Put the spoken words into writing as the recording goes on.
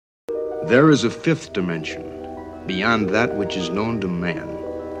There is a fifth dimension, beyond that which is known to man.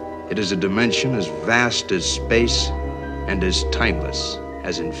 It is a dimension as vast as space and as timeless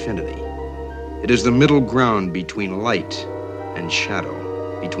as infinity. It is the middle ground between light and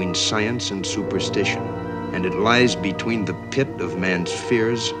shadow, between science and superstition, and it lies between the pit of man's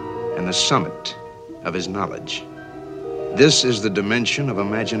fears and the summit of his knowledge. This is the dimension of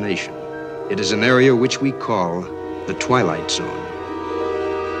imagination. It is an area which we call the Twilight Zone.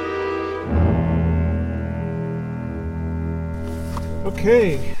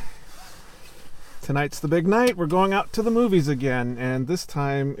 Okay, tonight's the big night. We're going out to the movies again, and this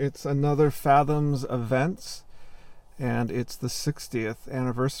time it's another Fathoms Events, and it's the 60th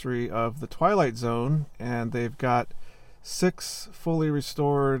anniversary of the Twilight Zone, and they've got 6 fully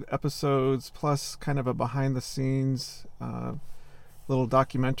restored episodes plus kind of a behind-the-scenes little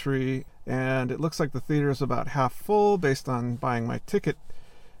documentary, and it looks like the theater is about half full based on buying my ticket,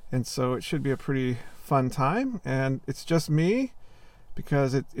 and so it should be a pretty fun time. And it's just me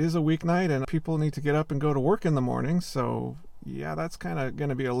because it is a weeknight and people need to get up and go to work in the morning, so yeah, that's kind of going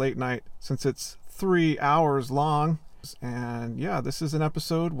to be a late night since it's 3 hours long. And yeah, this is an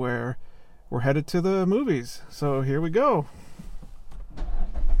episode where we're headed to the movies, so here we go.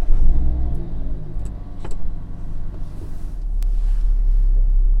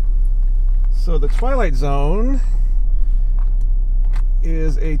 So The Twilight Zone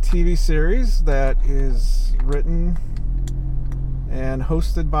is a TV series that is written and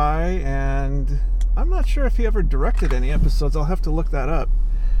hosted by, and I'm not sure if he ever directed any episodes. I'll have to look that up.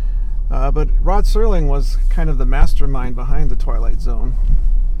 But Rod Serling was kind of the mastermind behind The Twilight Zone.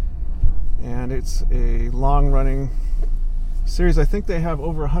 And it's a long-running series. I think they have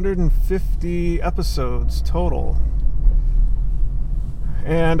over 150 episodes total.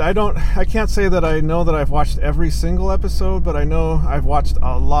 And I can't say that I know that I've watched every single episode, but I know I've watched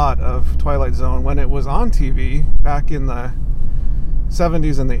a lot of Twilight Zone when it was on TV back in the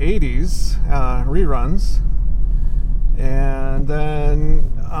 70s and the 80s, reruns. And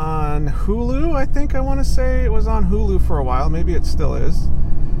then on Hulu, I want to say it was on Hulu for a while. Maybe it still is.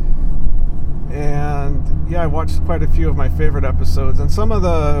 And yeah, I watched quite a few of my favorite episodes. And some of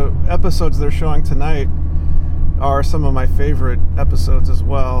the episodes they're showing tonight are some of my favorite episodes as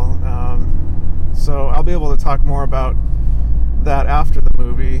well. So I'll be able to talk more about that after the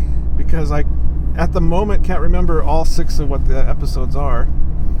movie, because I, at the moment, can't remember all 6 of what the episodes are.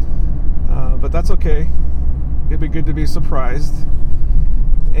 But that's okay. It'd be good to be surprised.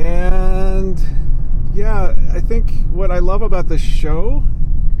 And yeah, I think what I love about this show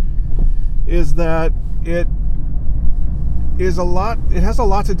is that it has a lot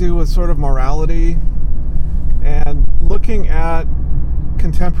to do with sort of morality and looking at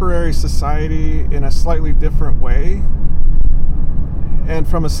contemporary society in a slightly different way and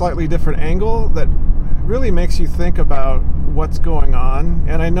from a slightly different angle that really makes you think about what's going on.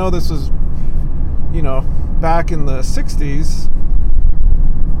 And I know this was, back in the 60s,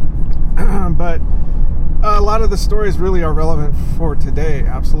 but a lot of the stories really are relevant for today.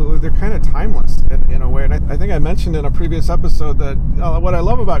 Absolutely. They're kind of timeless in a way. And I think I mentioned in a previous episode that what I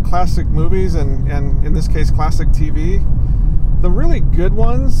love about classic movies and in this case classic TV, the really good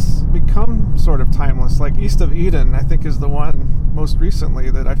ones become sort of timeless. Like East of Eden, I think, is the one most recently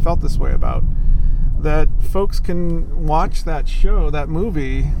that I felt this way about. That folks can watch that show, that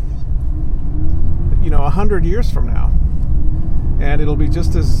movie, 100 years from now, and it'll be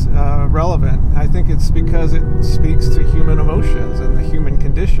just as relevant. I think it's because it speaks to human emotions and the human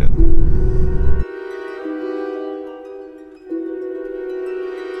condition.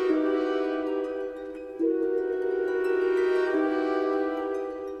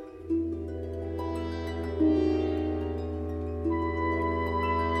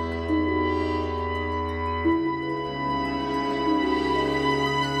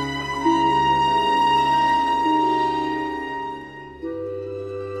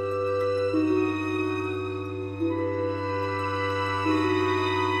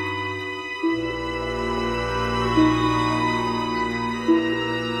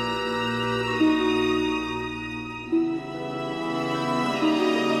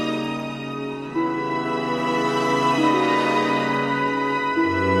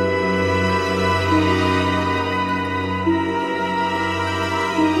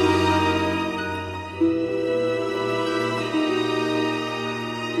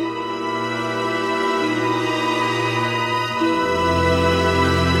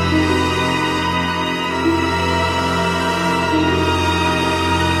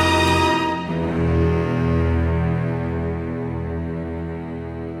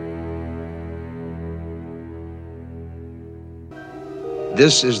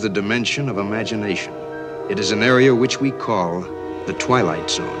 This is the dimension of imagination. It is an area which we call the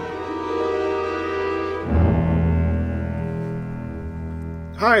Twilight Zone.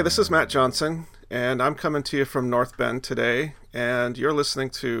 Hi, this is Matt Johnson, and I'm coming to you from North Bend today, and you're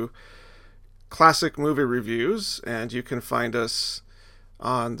listening to Classic Movie Reviews, and you can find us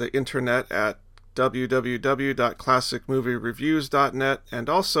on the internet at www.classicmoviereviews.net and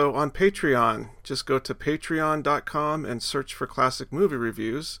also on Patreon. Just go to patreon.com and search for Classic Movie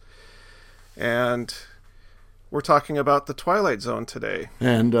Reviews. And we're talking about The Twilight Zone today.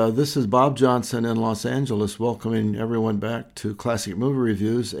 And this is Bob Johnson in Los Angeles, welcoming everyone back to Classic Movie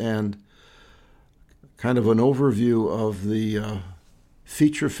Reviews and kind of an overview of the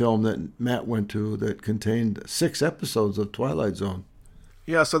feature film that Matt went to that contained 6 episodes of Twilight Zone.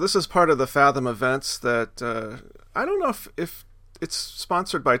 Yeah, so this is part of the Fathom events that, I don't know if it's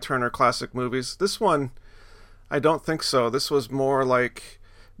sponsored by Turner Classic Movies. This one, I don't think so. This was more like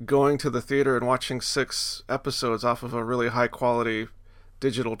going to the theater and watching 6 episodes off of a really high-quality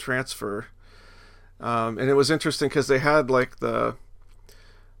digital transfer. And it was interesting because they had like the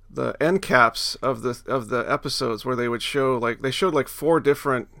end caps of the episodes where they would show, like, they showed like 4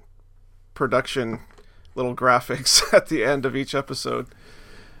 different production little graphics at the end of each episode.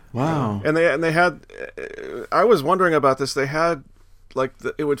 Wow. And they had, I was wondering about this, they had like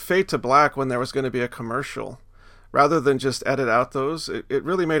it would fade to black when there was going to be a commercial rather than just edit out those. It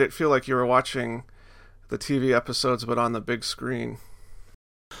really made it feel like you were watching the TV episodes but on the big screen.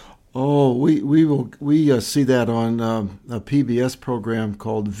 Oh, we see that on a PBS program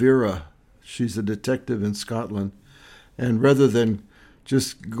called Vera. She's a detective in Scotland, and rather than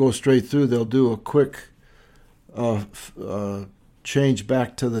just go straight through, they'll do a quick change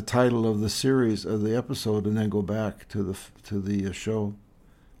back to the title of the series of the episode, and then go back to the show.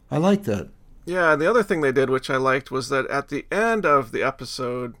 I like that. Yeah, and the other thing they did, which I liked, was that at the end of the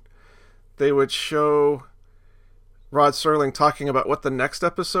episode, they would show Rod Serling talking about what the next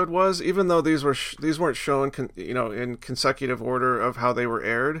episode was, even though these weren't shown, in consecutive order of how they were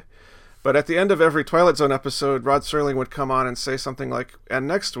aired. But at the end of every Twilight Zone episode, Rod Serling would come on and say something like, "And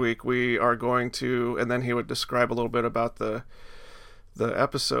next week we are going to," and then he would describe a little bit about the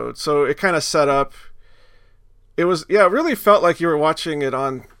episode. So it kind of set up. It really felt like you were watching it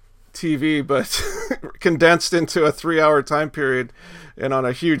on TV, but condensed into a 3-hour time period and on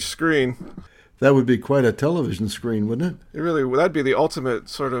a huge screen. That would be quite a television screen, wouldn't it? That'd be the ultimate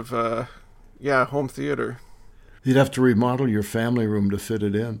sort of, home theater. You'd have to remodel your family room to fit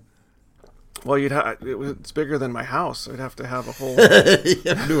it in. Well, it's bigger than my house. I'd have to have a whole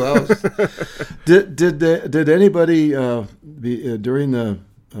new house. Did anybody during the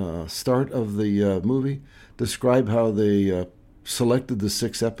start of the movie describe how they selected the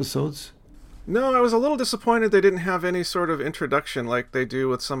 6 episodes? No, I was a little disappointed they didn't have any sort of introduction like they do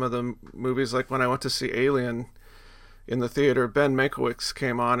with some of the movies. Like when I went to see Alien in the theater, Ben Mankiewicz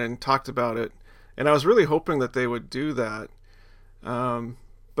came on and talked about it, and I was really hoping that they would do that.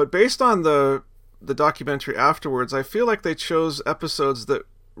 But based on the documentary afterwards, I feel like they chose episodes that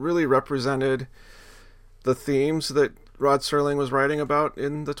really represented the themes that Rod Serling was writing about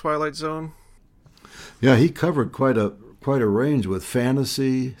in The Twilight Zone. Yeah, he covered quite a range with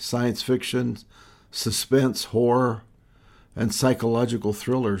fantasy, science fiction, suspense, horror, and psychological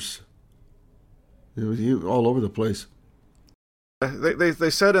thrillers. It was all over the place. They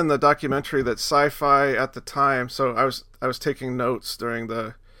said in the documentary that sci-fi at the time, so I was taking notes during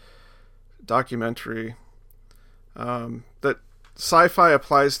the documentary, that sci-fi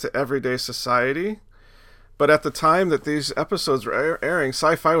applies to everyday society, but at the time that these episodes were airing,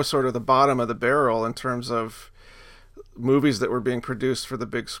 sci-fi was sort of the bottom of the barrel in terms of movies that were being produced for the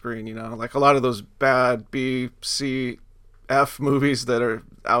big screen, like a lot of those bad B, C, F movies that are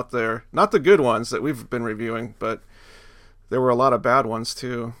out there. Not the good ones that we've been reviewing, but there were a lot of bad ones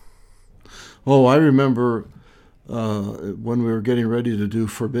too. Oh, I remember when we were getting ready to do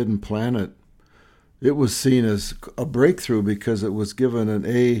Forbidden Planet, it was seen as a breakthrough because it was given an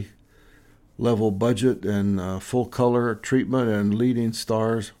A-level budget and full color treatment and leading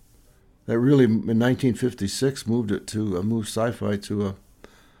stars. That really, in 1956, moved sci-fi to a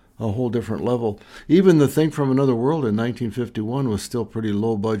whole different level. Even The Thing from Another World in 1951 was still pretty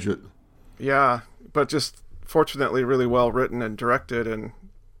low budget. Yeah, but just fortunately really well written and directed. And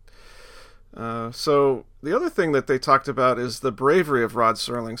so the other thing that they talked about is the bravery of Rod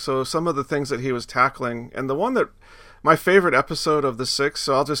Serling. So some of the things that he was tackling, and the one that my favorite episode of the 6,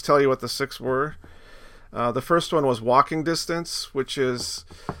 so I'll just tell you what the 6 were. The first one was Walking Distance, which is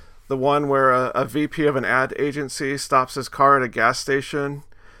the one where a VP of an ad agency stops his car at a gas station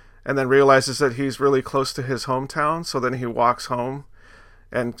and then realizes that he's really close to his hometown, so then he walks home.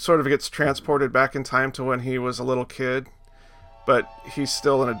 and sort of gets transported back in time to when he was a little kid, but he's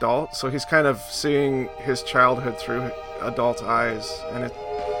still an adult, so he's kind of seeing his childhood through adult eyes, and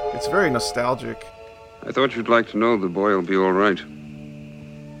it's very nostalgic. I thought you'd like to know the boy will be all right.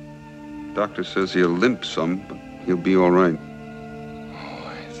 Doctor says he'll limp some, but he'll be all right. Oh,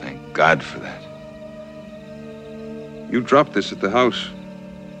 I thank God for that. You dropped this at the house.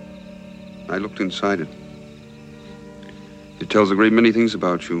 I looked inside it. It tells a great many things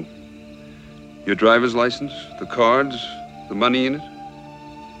about you. Your driver's license, the cards, the money in it.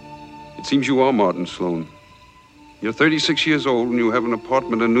 It seems you are Martin Sloan. You're 36 years old and you have an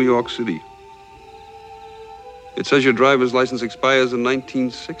apartment in New York City. It says your driver's license expires in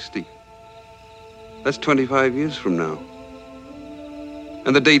 1960. That's 25 years from now.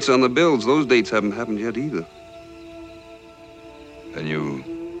 And the dates on the bills, those dates haven't happened yet either. Then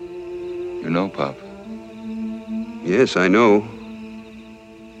you know, Pop. Yes, I know.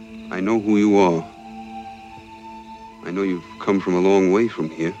 I know who you are. I know you've come from a long way from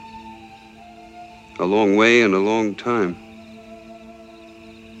here. A long way and a long time.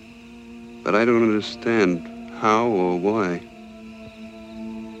 But I don't understand how or why.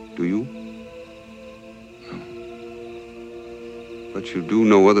 Do you? No. But you do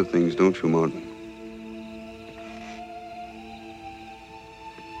know other things, don't you, Martin?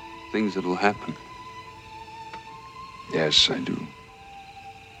 Things that'll happen. Yes, I do.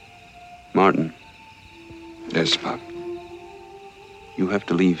 Martin. Yes, Pop. You have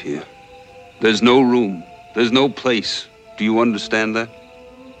to leave here. There's no room. There's no place. Do you understand that?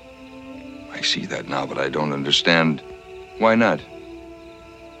 I see that now, but I don't understand. Why not?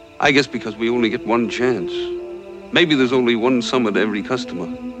 I guess because we only get one chance. Maybe there's only one summer to every customer.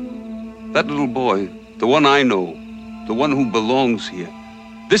 That little boy, the one I know, the one who belongs here,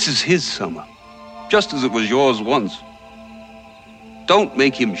 this is his summer, just as it was yours once. Don't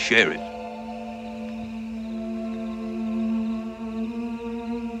make him share it.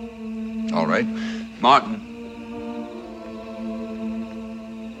 All right. Martin.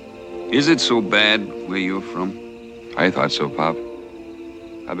 Is it so bad where you're from? I thought so, Pop.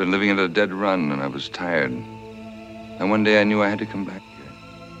 I've been living at a dead run, and I was tired. And one day I knew I had to come back here.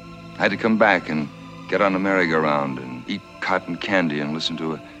 I had to come back and get on a merry-go-round and eat cotton candy and listen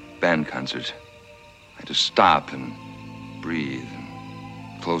to a band concert. I had to stop and breathe and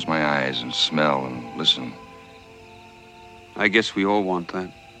close my eyes and smell and listen. I guess we all want that.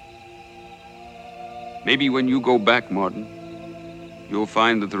 Maybe when you go back, Martin, you'll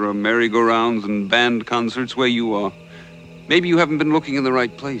find that there are merry-go-rounds and band concerts where you are. Maybe you haven't been looking in the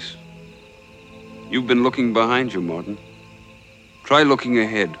right place. You've been looking behind you, Martin. Try looking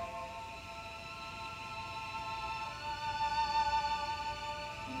ahead.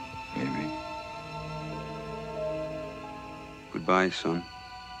 Maybe. Goodbye, son.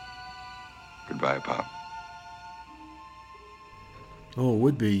 Goodbye, Pop. Oh, it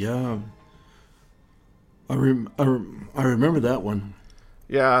would be, yeah. I remember that one.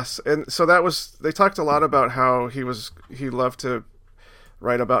 Yes, and so that was, they talked a lot about how he loved to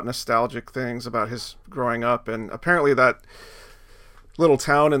write about nostalgic things about his growing up, and apparently that little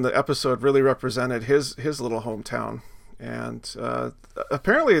town in the episode really represented his little hometown. And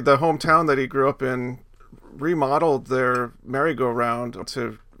apparently the hometown that he grew up in remodeled their merry-go-round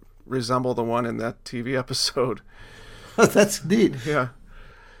to resemble the one in that TV episode. That's neat. Yeah.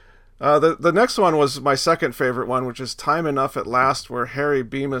 The next one was my second favorite one, which is Time Enough at Last, where Harry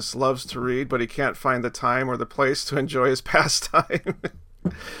Bemis loves to read, but he can't find the time or the place to enjoy his pastime.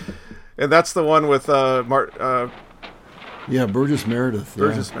 And that's the one with Burgess Meredith.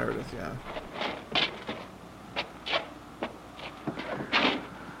 Burgess Meredith, yeah.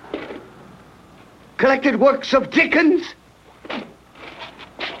 Collected works of Dickens.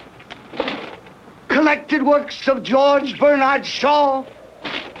 Collected works of George Bernard Shaw.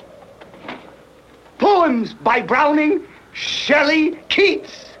 Poems by Browning, Shelley,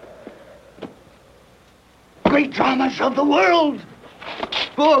 Keats. Great dramas of the world.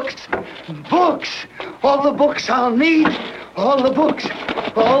 Books, books. All the books I'll need. All the books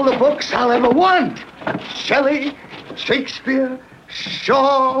I'll ever want. Shelley, Shakespeare,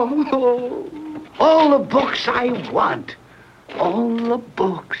 Shaw. All the books I want. All the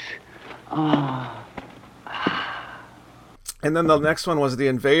books. And then the next one was The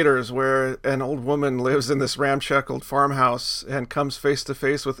Invaders, where an old woman lives in this ramshackle farmhouse and comes face to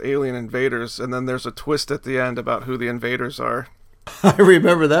face with alien invaders. And then there's a twist at the end about who the invaders are. I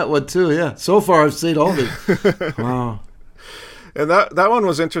remember that one too, yeah. So far I've seen all these. Wow. And that one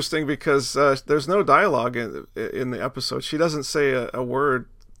was interesting because there's no dialogue in the episode. She doesn't say a word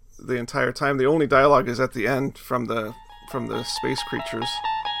the entire time. The only dialogue is at the end from the from the space creatures.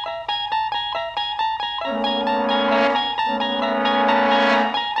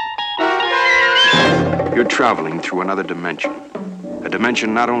 You're traveling through another dimension. A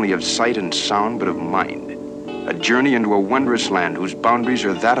dimension not only of sight and sound, but of mind. A journey into a wondrous land whose boundaries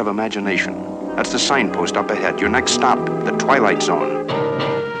are that of imagination. That's the signpost up ahead. Your next stop, the Twilight Zone.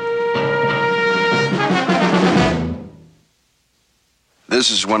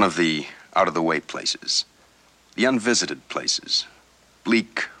 This is one of the out-of-the-way places. The unvisited places.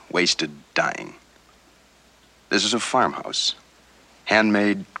 Bleak, wasted, dying. This is a farmhouse.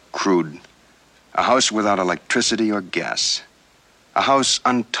 Handmade, crude. A house without electricity or gas. A house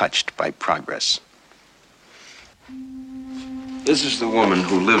untouched by progress. This is the woman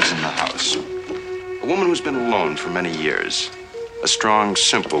who lives in the house. A woman who's been alone for many years. A strong,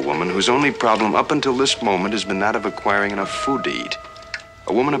 simple woman whose only problem up until this moment has been that of acquiring enough food to eat.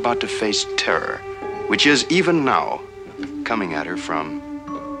 A woman about to face terror, which is, even now, coming at her from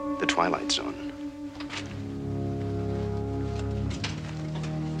the Twilight Zone.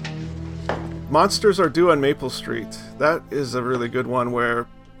 Monsters Are Due on Maple Street. That is a really good one where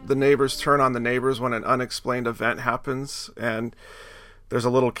the neighbors turn on the neighbors when an unexplained event happens, and there's a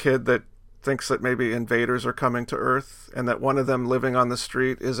little kid that thinks that maybe invaders are coming to Earth, and that one of them living on the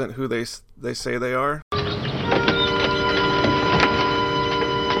street isn't who they say they are.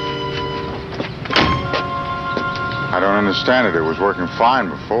 I don't understand it. It was working fine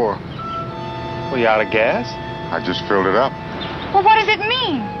before. Well, you out of gas? I just filled it up. Well, what does it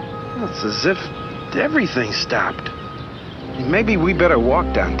mean? It's as if everything stopped. Maybe we better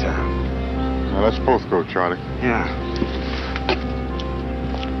walk downtown. Now, let's both go, Charlie. Yeah.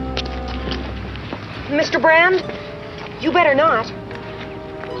 Mr. Brand, you better not.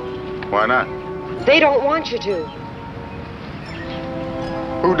 Why not? They don't want you to.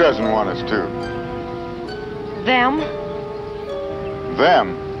 Who doesn't want us to? Them?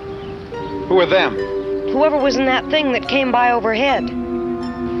 Them? Who are them? Whoever was in that thing that came by overhead.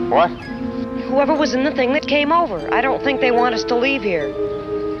 What? Whoever was in the thing that came over. I don't think they want us to leave here.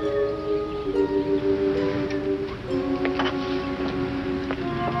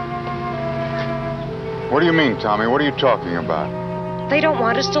 What do you mean, Tommy? What are you talking about? They don't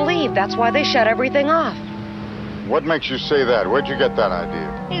want us to leave. That's why they shut everything off. What makes you say that? Where'd you get that idea?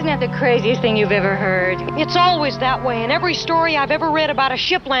 Isn't that the craziest thing you've ever heard? It's always that way in every story I've ever read about a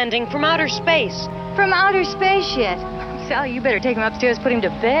ship landing from outer space. From outer space yet? Sally, you better take him upstairs, put him to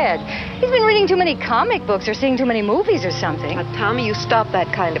bed. He's been reading too many comic books or seeing too many movies or something. Now, Tommy, you stop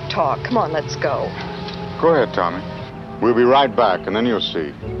that kind of talk. Come on, let's go. Go ahead, Tommy. We'll be right back, and then you'll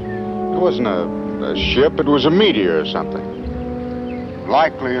see. It wasn't a ship, it was a meteor or something.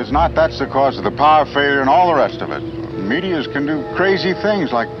 Likely as not, that's the cause of the power failure and all the rest of it. Meteors can do crazy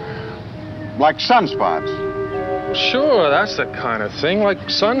things like sunspots. Sure, that's the kind of thing, like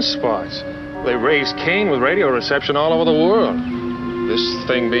sunspots. They raise Cain with radio reception all over the world. This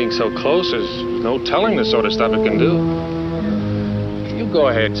thing being so close, there's no telling the sort of stuff it can do. You go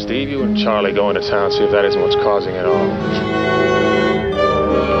ahead, Steve. You and Charlie go into town, see if that isn't what's causing it all.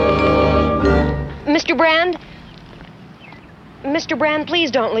 Mr. Brand? Mr. Brand,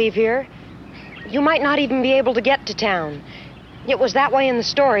 please don't leave here. You might not even be able to get to town. It was that way in the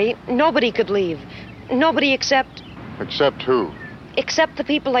story. Nobody could leave. Nobody except... Except who? Except the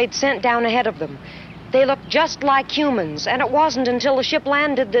people they'd sent down ahead of them. They looked just like humans, and it wasn't until the ship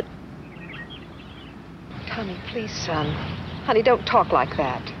landed that... Tommy, please, son. Honey, don't talk like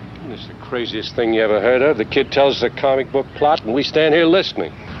that. It's the craziest thing you ever heard of. The kid tells the comic book plot, and we stand here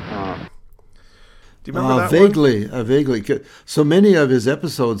listening. Do you remember that vaguely, vaguely. So many of his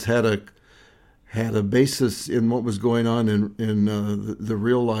episodes had a basis in what was going on in the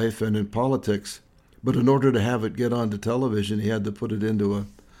real life and in politics. But in order to have it get onto television, he had to put it into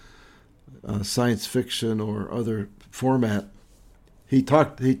a science fiction or other format. He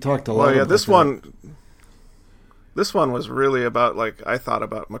talked a lot. Well, yeah, about this that. This one was really about, like, I thought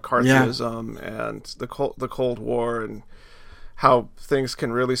about McCarthyism and the Cold War and how things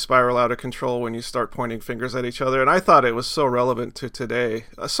can really spiral out of control when you start pointing fingers at each other. And I thought it was so relevant to today.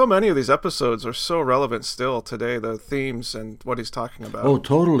 So many of these episodes are so relevant still today, the themes and what he's talking about. Oh,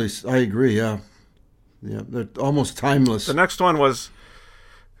 totally. I agree, yeah. Yeah, they're almost timeless. The next one was...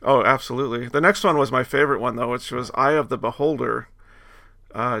 Oh, absolutely. The next one was my favorite one, though, which was Eye of the Beholder.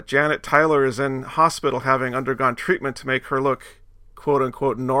 Janet Tyler is in hospital having undergone treatment to make her look,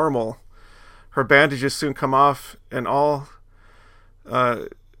 quote-unquote, normal. Her bandages soon come off, and all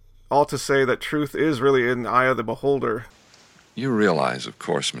to say that truth is really in the eye of the beholder. You realize, of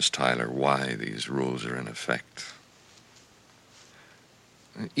course, Miss Tyler, why these rules are in effect.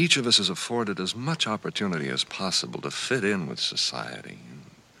 Each of us is afforded as much opportunity as possible to fit in with society.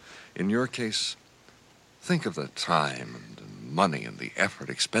 In your case, think of the time and money and the effort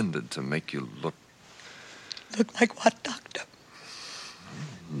expended to make you look... Look like what, Doctor?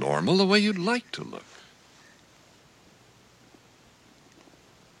 Normal, the way you'd like to look.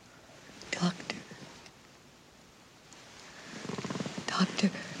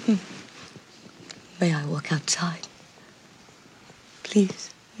 Doctor, may I walk outside? Please,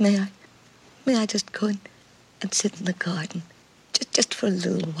 may I just go and sit in the garden? Just for a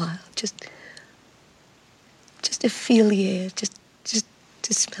little while. Just to feel the air, just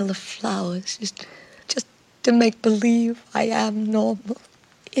to smell the flowers, just to make believe I am normal.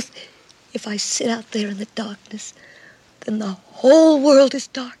 If I sit out there in the darkness, then the whole world is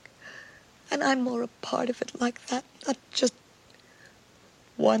dark. And I'm more a part of it like that, not just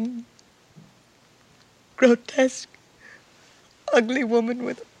one grotesque, ugly woman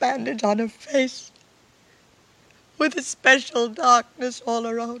with a bandage on her face, with a special darkness all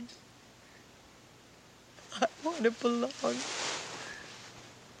around. I want to belong.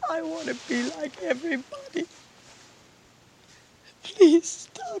 I want to be like everybody. Please,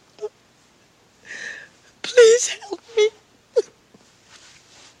 Doctor. Please help me.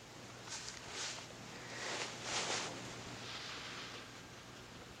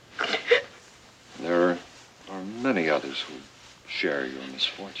 There are many others who share your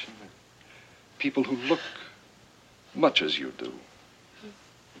misfortune. People who look much as you do.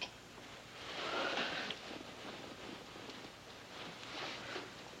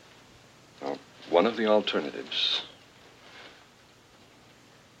 Now, one of the alternatives,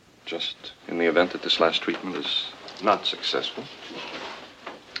 just in the event that this last treatment is not successful,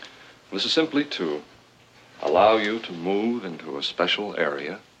 this is simply to allow you to move into a special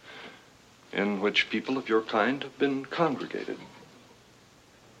area in which people of your kind have been congregated.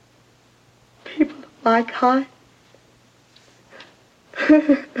 People of my kind?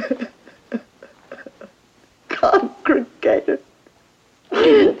 Congregated?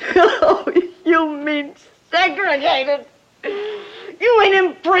 Oh, you mean segregated? You mean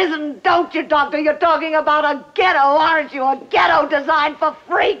imprisoned, don't you, Doctor? You're talking about a ghetto, aren't you? A ghetto designed for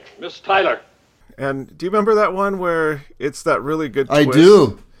freaks. Miss Tyler. And do you remember that one where it's that really good twist? I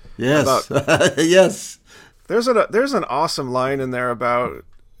do. Yes. Yes. There's an awesome line in there about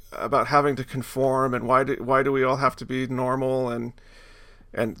having to conform and why do we all have to be normal, and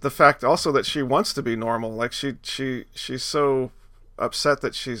the fact also that she wants to be normal. Like she's so upset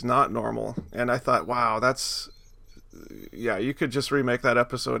that she's not normal. And I thought, wow, you could just remake that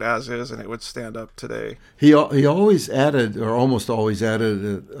episode as is and it would stand up today. He always added, or almost always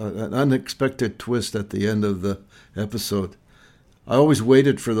added, an unexpected twist at the end of the episode. I always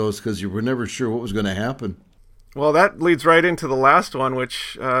waited for those because you were never sure what was going to happen. Well, that leads right into the last one,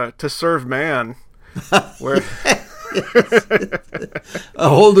 which, To Serve Man, where... A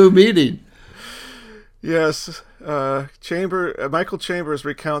whole new meaning. Yes. Michael Chambers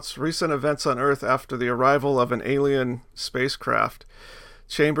recounts recent events on Earth after the arrival of an alien spacecraft.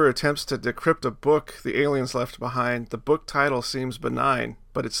 Chamber attempts to decrypt a book the aliens left behind. The book title seems benign,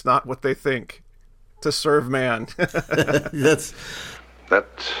 but it's not what they think. To Serve Man. That's... That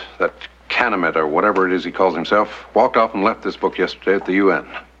Canamet, or whatever it is he calls himself, walked off and left this book yesterday at the UN.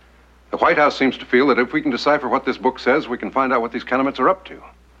 The White House seems to feel that if we can decipher what this book says, we can find out what these Canamets are up to.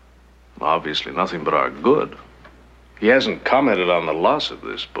 Obviously nothing but our good. He hasn't commented on the loss of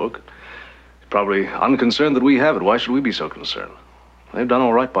this book. He's probably unconcerned that we have it. Why should we be so concerned? They've done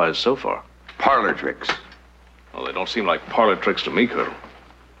all right by us so far. Parlor tricks. Well, they don't seem like parlor tricks to me, Colonel.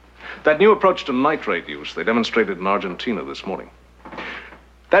 That new approach to nitrate use they demonstrated in Argentina this morning.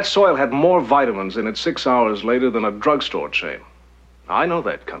 That soil had more vitamins in it 6 hours later than a drugstore chain. I know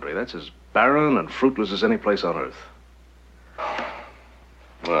that country. That's as barren and fruitless as any place on Earth.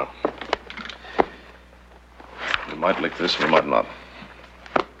 Well, we might lick this, we might not.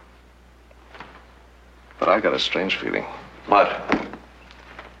 But I got a strange feeling. What?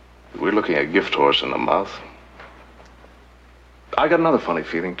 We're looking a gift horse in the mouth. I got another funny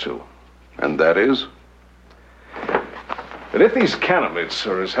feeling, too. And that is? That if these Canamets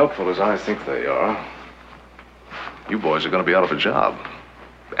are as helpful as I think they are, you boys are going to be out of a job.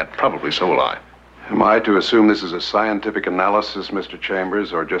 And probably so will I. Am I to assume this is a scientific analysis, Mr.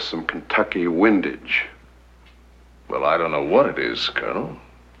 Chambers, or just some Kentucky windage? Well, I don't know what it is, Colonel.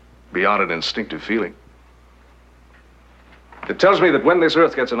 Beyond an instinctive feeling. It tells me that when this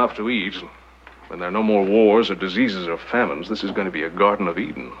Earth gets enough to eat, when there are no more wars or diseases or famines, this is going to be a Garden of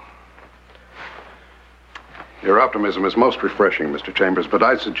Eden. Your optimism is most refreshing, Mr. Chambers, but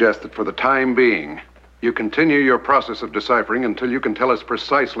I suggest that for the time being, You continue your process of deciphering until you can tell us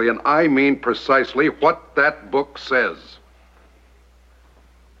precisely, and I mean precisely, what that book says.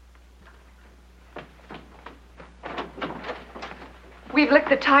 We've licked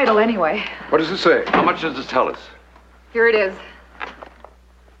the title anyway. What does it say? How much does it tell us? Here it is.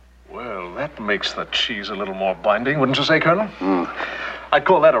 Well, that makes the cheese a little more binding, wouldn't you say, Colonel? I'd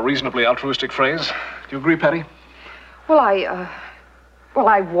call that a reasonably altruistic phrase. Do you agree, Patty? Well,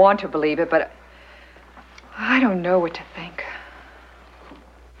 I want to believe it, but I don't know what to think.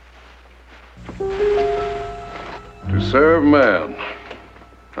 To serve man.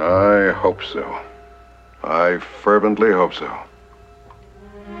 I hope so. I fervently hope so.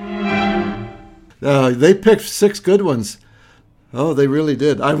 They picked 6 good ones. Oh, they really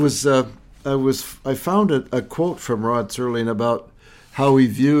did. I found a quote from Rod Serling about how he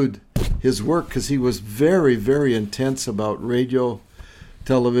viewed his work, because he was very, very intense about radio,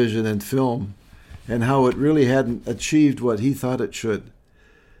 television, and film, and how it really hadn't achieved what he thought it should.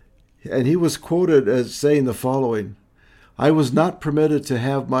 And he was quoted as saying the following: "I was not permitted to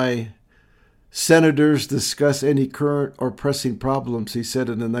have my senators discuss any current or pressing problems," he said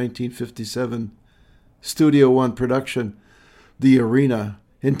in the 1957 Studio One production, The Arena,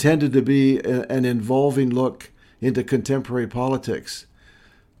 intended to be an involving look into contemporary politics.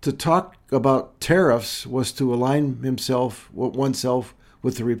 To talk about tariffs was to align oneself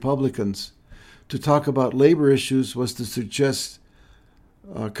with the Republicans. To talk about labor issues was to suggest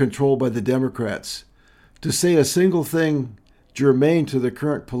control by the Democrats. To say a single thing germane to the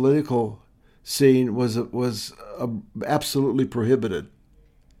current political scene was absolutely prohibited.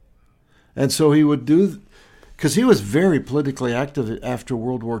 And so he would do, because he was very politically active after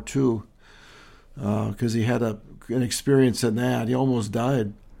World War II, because he had an experience in that. He almost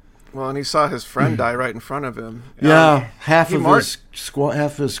died. Well, and he saw his friend die right in front of him. Yeah, half his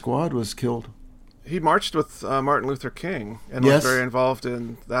squad was killed. He marched with Martin Luther King and was very involved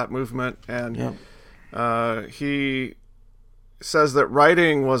in that movement. And he says that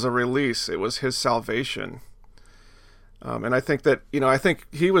writing was a release. It was his salvation. And I think that,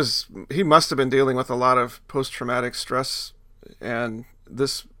 he must have been dealing with a lot of post-traumatic stress, and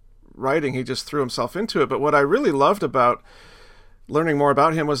this writing, he just threw himself into it. But what I really loved about learning more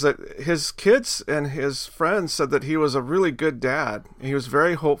about him was that his kids and his friends said that he was a really good dad. He was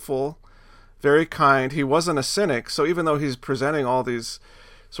very hopeful, very kind. He wasn't a cynic. So even though he's presenting all these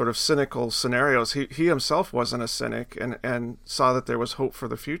sort of cynical scenarios, he himself wasn't a cynic, and saw that there was hope for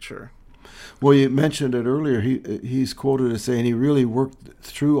the future. Well, you mentioned it earlier. He's quoted as saying he really worked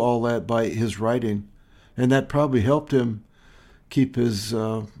through all that by his writing, and that probably helped him keep his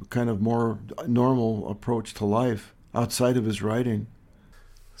kind of more normal approach to life outside of his writing.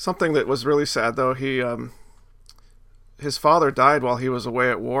 Something that was really sad, though, his father died while he was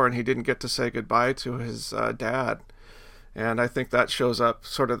away at war, and he didn't get to say goodbye to his dad. And I think that shows up,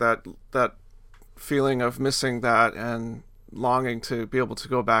 sort of that feeling of missing that and longing to be able to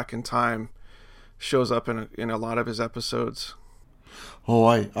go back in time shows up in a lot of his episodes. Oh,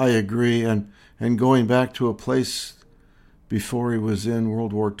 I agree. And going back to a place before he was in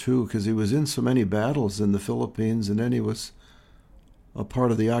World War II, because he was in so many battles in the Philippines, and then he was a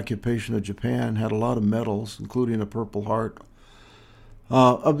part of the occupation of Japan, had a lot of medals, including a Purple Heart.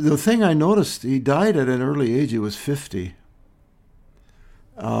 The thing I noticed, he died at an early age. He was 50.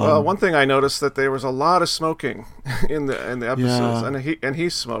 Well, one thing I noticed that there was a lot of smoking in the episodes, and he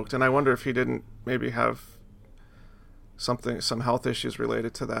smoked, and I wonder if he didn't maybe have some health issues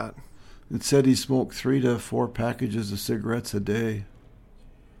related to that. It said he smoked 3 to 4 packages of cigarettes a day.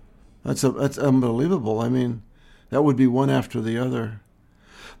 That's unbelievable. I mean, that would be one after the other.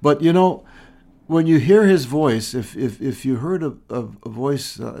 But when you hear his voice, if you heard a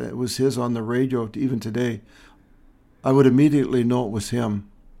voice, it was his on the radio even today, I would immediately know it was him.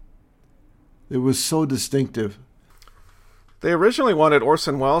 It was so distinctive. They originally wanted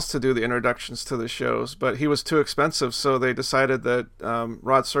Orson Welles to do the introductions to the shows, but he was too expensive, so they decided that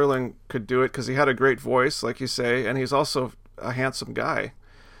Rod Serling could do it because he had a great voice, like you say, and he's also a handsome guy.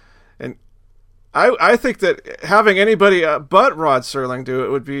 And I think that having anybody but Rod Serling do it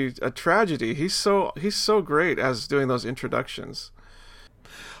would be a tragedy. He's so great as doing those introductions.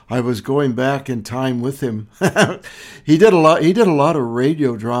 I was going back in time with him. He did a lot of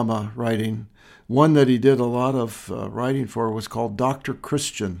radio drama writing. One that he did a lot of writing for was called Dr.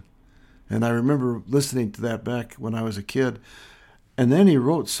 Christian. And I remember listening to that back when I was a kid. And then he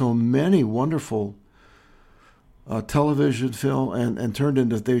wrote so many wonderful television film and turned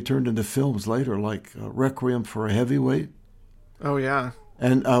into films later, like Requiem for a Heavyweight. Oh, yeah.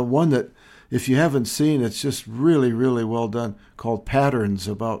 And one that, if you haven't seen, it's just really, really well done, called Patterns,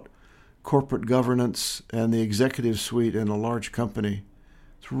 about corporate governance and the executive suite in a large company.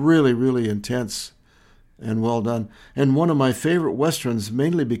 It's really, really intense and well done. And one of my favorite Westerns,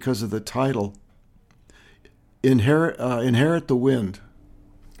 mainly because of the title, Inherit the Wind.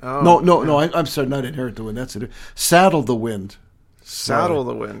 Oh, No, I'm sorry, not Inherit the Wind. That's it. Saddle the Wind. Saddle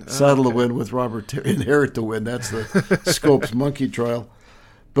the Wind. Saddle the Wind with Robert Terry. Inherit the Wind. That's the Scopes Monkey Trial.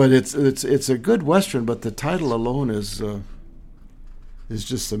 But it's a good Western, but the title alone is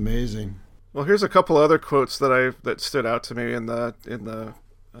just amazing. Well, here's a couple other quotes that stood out to me in the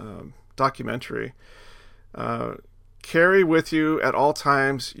documentary. Carry with you at all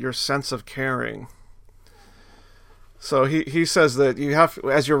times your sense of caring. So he says that you have,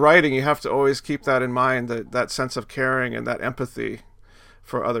 as you're writing, you have to always keep that in mind, that sense of caring and that empathy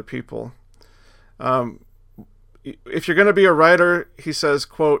for other people. If you're going to be a writer, he says,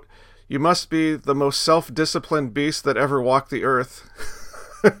 quote, you must be the most self-disciplined beast that ever walked the earth.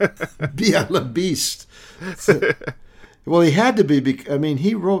 Be a beast. Well, he had to be. I mean,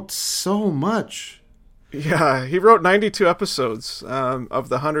 he wrote so much. Yeah, he wrote 92 episodes of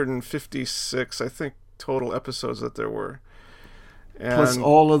the 156, I think, total episodes that there were. And plus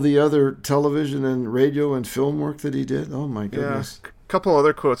all of the other television and radio and film work that he did. Oh, my goodness. Yeah, a couple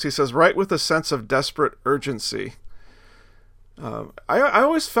other quotes. He says, write with a sense of desperate urgency. I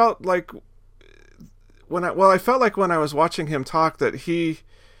always felt like when I was watching him talk that he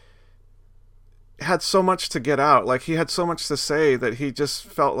had so much to get out. Like, he had so much to say that he just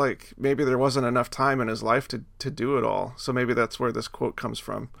felt like maybe there wasn't enough time in his life to do it all. So maybe that's where this quote comes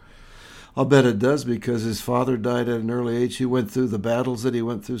from. I'll bet it does, because his father died at an early age. He went through the battles that he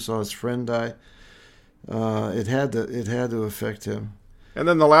went through, saw his friend die. It had to affect him. And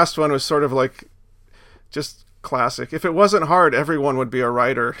then the last one was sort of like just classic. If it wasn't hard, everyone would be a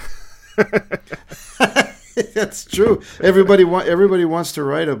writer. That's true. Everybody wants to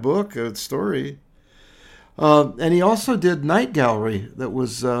write a book, a story. And he also did Night Gallery. That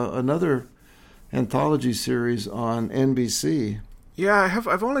was another anthology series on NBC. Yeah,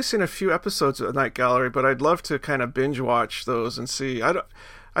 I've only seen a few episodes of Night Gallery, but I'd love to kind of binge watch those and see. I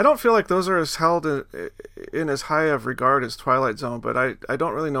don't feel like those are as held in as high of regard as Twilight Zone, but I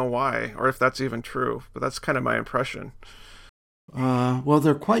don't really know why, or if that's even true. But that's kind of my impression. Well,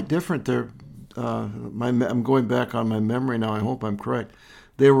 they're quite different. I'm going back on my memory now. I hope I'm correct.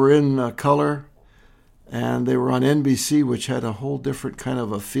 They were in color, and they were on NBC, which had a whole different kind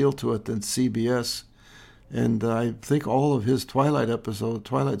of a feel to it than CBS. And I think all of his Twilight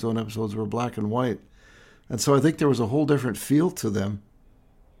Zone episodes were black and white. And so I think there was a whole different feel to them.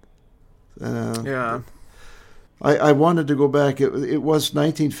 Yeah. I wanted to go back. It was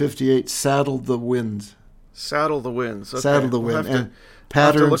 1958, Saddle the Wind. Saddle the Winds. Okay. Saddle the Wind. And Patterns,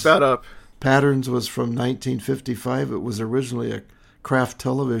 I'll have to look that up. Patterns was from 1955. It was originally a Kraft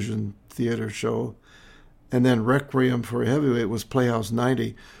Television theater show. And then Requiem for a Heavyweight was Playhouse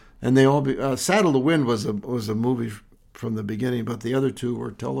 90. And they all Saddle the Wind was a movie from the beginning, but the other two were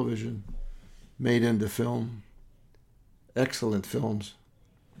television made into film. Excellent films.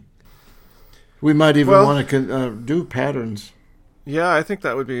 We might even want to do Patterns. Yeah, I think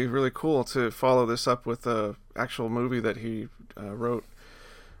that would be really cool to follow this up with the actual movie that he wrote.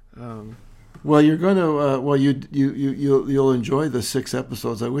 Well, you're going to you'll enjoy the 6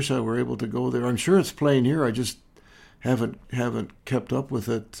 episodes. I wish I were able to go there. I'm sure it's playing here. I just haven't kept up with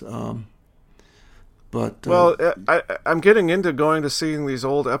it. I'm getting into going to seeing these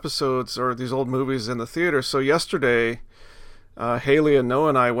old episodes or these old movies in the theater. So yesterday, Haley and Noah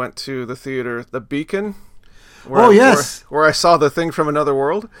and I went to the theater, The Beacon. Where I saw The Thing from Another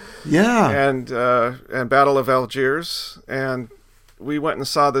World. Yeah. And Battle of Algiers. And we went and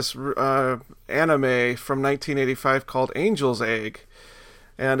saw this anime from 1985 called Angel's Egg.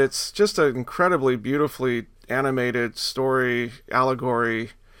 And it's just an incredibly beautifully animated story, allegory,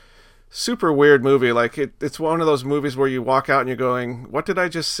 super weird movie. Like it's one of those movies where you walk out and you're going, what did I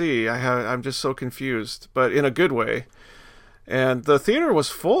just see? I'm just so confused, but in a good way. And the theater was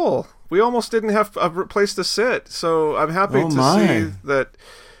full. We almost didn't have a place to sit. So I'm happy to see that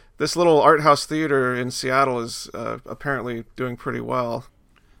this little art house theater in Seattle is apparently doing pretty well.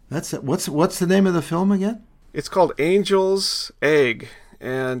 That's it. What's the name of the film again? It's called Angel's Egg,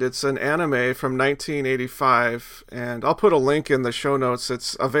 and it's an anime from 1985. And I'll put a link in the show notes.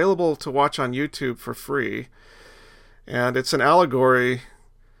 It's available to watch on YouTube for free. And it's an allegory,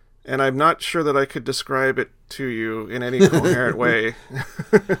 and I'm not sure that I could describe it to you in any coherent way.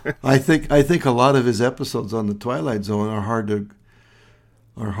 I think a lot of his episodes on the Twilight Zone are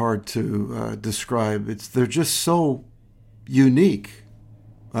hard to describe. They're just so unique.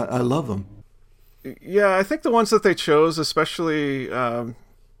 I love them. Yeah, I think the ones that they chose, especially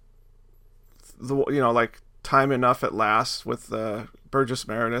like Time Enough at Last with Burgess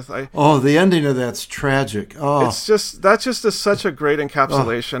Meredith. The ending of that's tragic. Oh, that's just such a great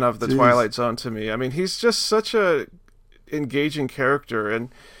encapsulation of the Twilight Zone to me. I mean, he's just such a engaging character, and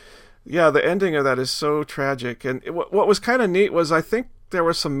yeah, the ending of that is so tragic. And what was kind of neat was I think there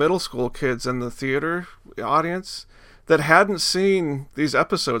were some middle school kids in the theater audience that hadn't seen these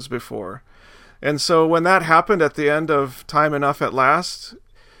episodes before. And so when that happened at the end of Time Enough at Last,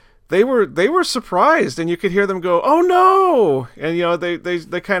 they were surprised, and you could hear them go, "Oh no!" And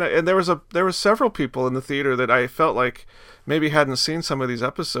they kind of, and there was several people in the theater that I felt like maybe hadn't seen some of these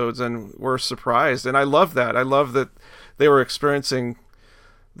episodes and were surprised. And I love that. I love that they were experiencing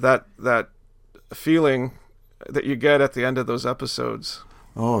that feeling that you get at the end of those episodes.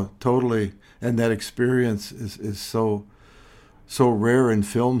 Oh, totally. And that experience is so rare in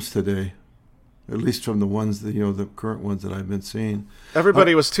films today, at least from the ones that, the current ones that I've been seeing.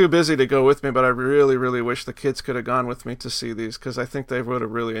 Everybody was too busy to go with me, but I really, really wish the kids could have gone with me to see these, because I think they would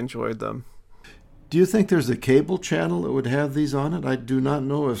have really enjoyed them. Do you think there's a cable channel that would have these on it? I do not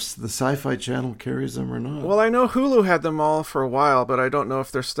know if the Sci-Fi Channel carries them or not. Well, I know Hulu had them all for a while, but I don't know if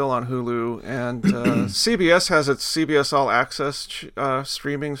they're still on Hulu. And CBS has its CBS All Access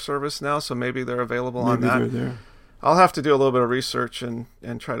streaming service now, so maybe they're available on that. Maybe they're there. I'll have to do a little bit of research and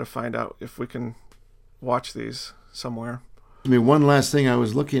try to find out if we can watch these somewhere. I mean, one last thing, I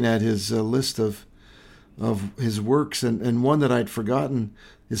was looking at his list of his works, and one that I'd forgotten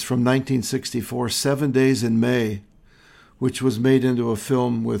is from 1964, 7 Days in May, which was made into a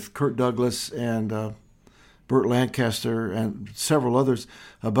film with Kirk Douglas and Burt Lancaster and several others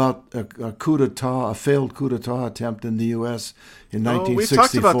about a coup d'etat, a failed coup d'etat attempt in the U.S. in 1964. We've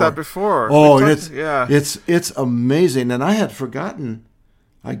talked about that before. It's amazing, and I had forgotten.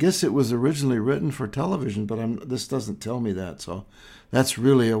 I guess it was originally written for television, but this doesn't tell me that. So that's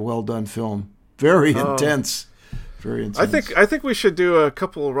really a well done film. Very intense. Very intense. I think we should do a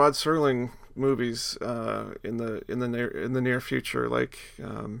couple of Rod Serling movies in the near future. Like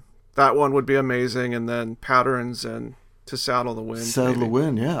that one would be amazing, and then Patterns and To Saddle the Wind. Saddle the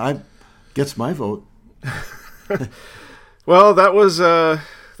Wind, yeah, gets my vote. Well, that was our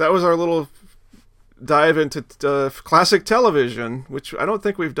little dive into classic television, which I don't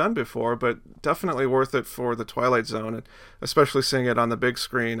think we've done before, but definitely worth it for the Twilight Zone, and especially seeing it on the big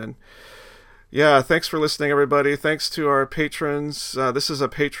screen. And yeah, thanks for listening, everybody. Thanks to our patrons. This is a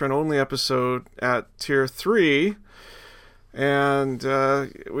patron-only episode at Tier 3, and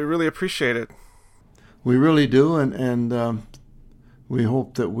we really appreciate it. We really do, and we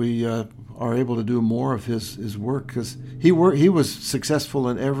hope that we are able to do more of his work, because he was successful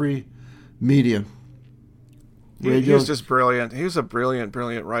in every medium. He was just brilliant. He was a brilliant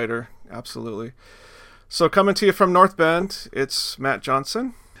writer, absolutely. So coming to you from North Bend, it's Matt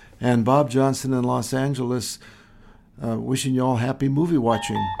Johnson. And Bob Johnson in Los Angeles, wishing you all happy movie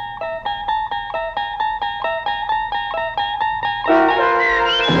watching.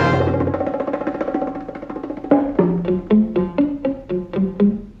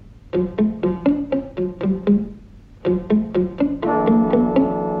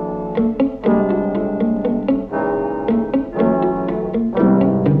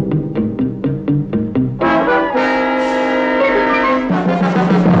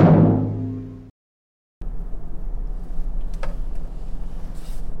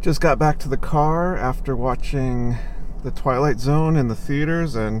 Just got back to the car after watching The Twilight Zone in the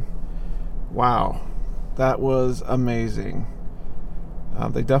theaters, and wow, that was amazing.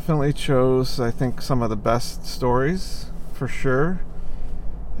 They definitely chose, I think, some of the best stories, for sure.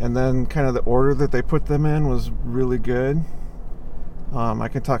 And then kind of the order that they put them in was really good. I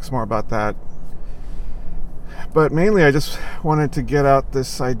can talk some more about that. But mainly I just wanted to get out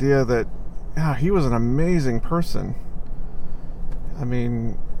this idea that he was an amazing person. I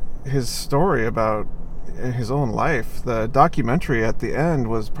mean, his story about his own life, the documentary at the end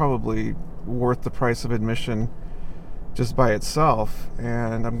was probably worth the price of admission just by itself.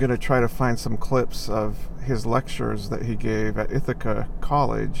 And I'm going to try to find some clips of his lectures that he gave at Ithaca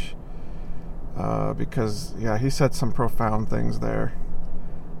College, because he said some profound things there.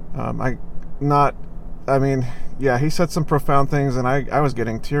 He said some profound things, and I was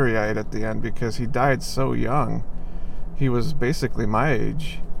getting teary-eyed at the end because he died so young. He was basically my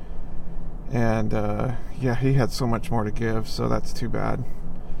age. And, he had so much more to give, so that's too bad.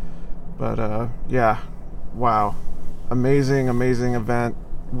 But, wow. Amazing event.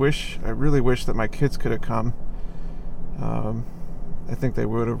 I really wish that my kids could have come. I think they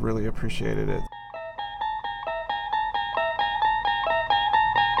would have really appreciated it.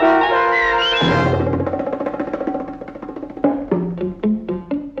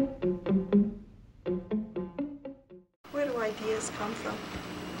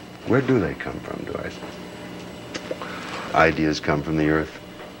 Where do they come from, do I say? Ideas come from the earth.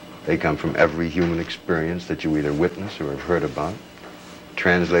 They come from every human experience that you either witness or have heard about,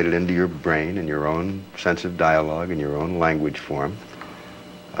 translated into your brain in your own sense of dialogue, in your own language form.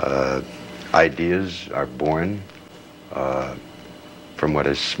 Ideas are born from what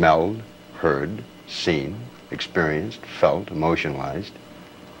is smelled, heard, seen, experienced, felt, emotionalized.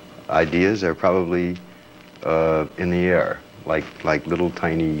 Ideas are probably in the air, like little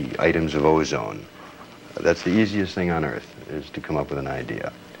tiny items of ozone. That's the easiest thing on earth, is to come up with an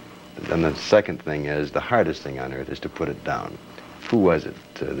idea. Then the second thing is, the hardest thing on earth is to put it down. Who was it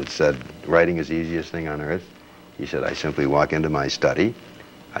that said, writing is the easiest thing on earth? He said, I simply walk into my study,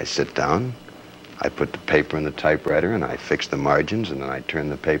 I sit down, I put the paper in the typewriter, and I fix the margins, and then I turn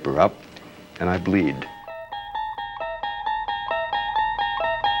the paper up, and I bleed.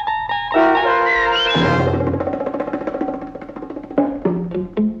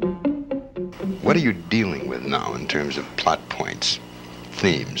 What are you dealing with now in terms of plot points,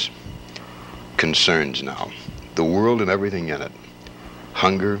 themes, concerns now? The world and everything in it.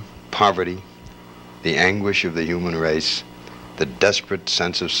 Hunger, poverty, the anguish of the human race, the desperate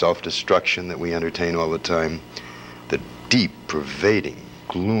sense of self-destruction that we entertain all the time, the deep, pervading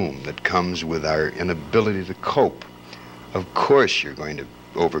gloom that comes with our inability to cope. Of course you're going to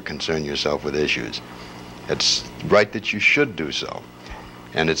over-concern yourself with issues. It's right that you should do so,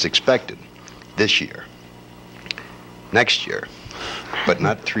 and it's expected. This year, next year, but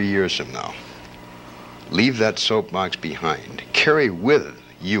not 3 years from now. Leave that soapbox behind. Carry with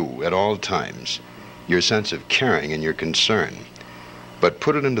you at all times your sense of caring and your concern, but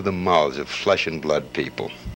put it into the mouths of flesh and blood people.